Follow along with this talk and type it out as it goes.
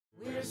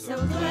so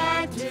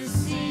glad to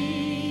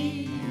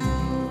see you.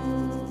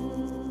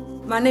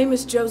 My name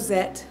is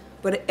Josette,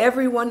 but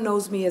everyone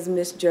knows me as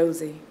Miss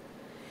Josie.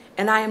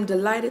 And I am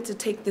delighted to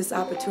take this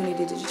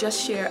opportunity to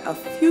just share a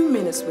few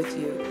minutes with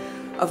you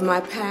of my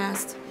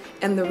past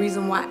and the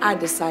reason why I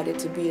decided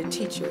to be a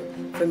teacher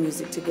for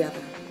Music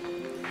Together.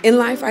 In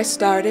life, I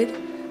started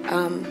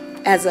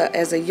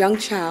as a young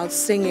child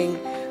singing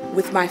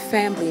with my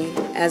family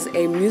as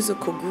a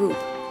musical group.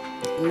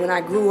 And when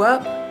I grew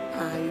up,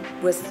 I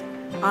was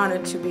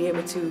honored to be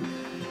able to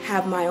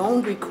have my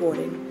own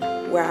recording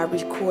where I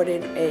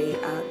recorded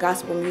a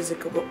gospel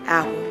musical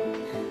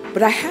album.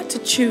 But I had to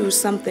choose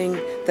something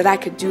that I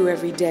could do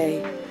every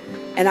day,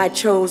 and I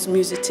chose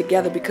Music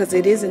Together because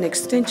it is an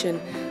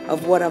extension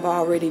of what I've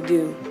already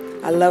do.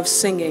 I love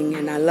singing,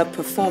 and I love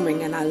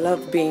performing, and I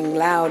love being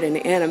loud and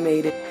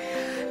animated,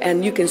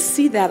 and you can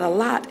see that a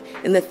lot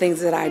in the things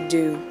that I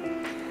do.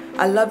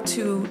 I love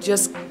to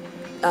just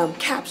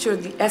capture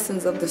the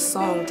essence of the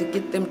song to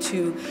get them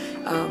to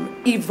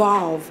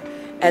evolve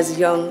as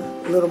young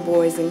little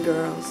boys and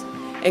girls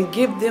and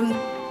give them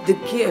the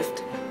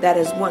gift that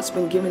has once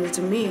been given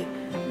to me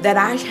that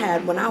I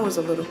had when I was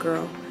a little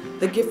girl,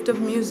 the gift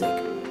of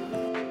music.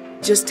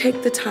 Just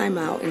take the time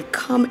out and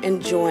come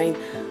and join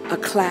a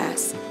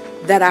class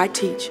that I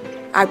teach.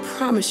 I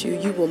promise you,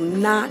 you will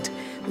not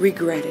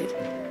regret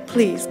it.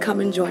 Please come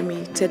and join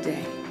me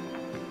today.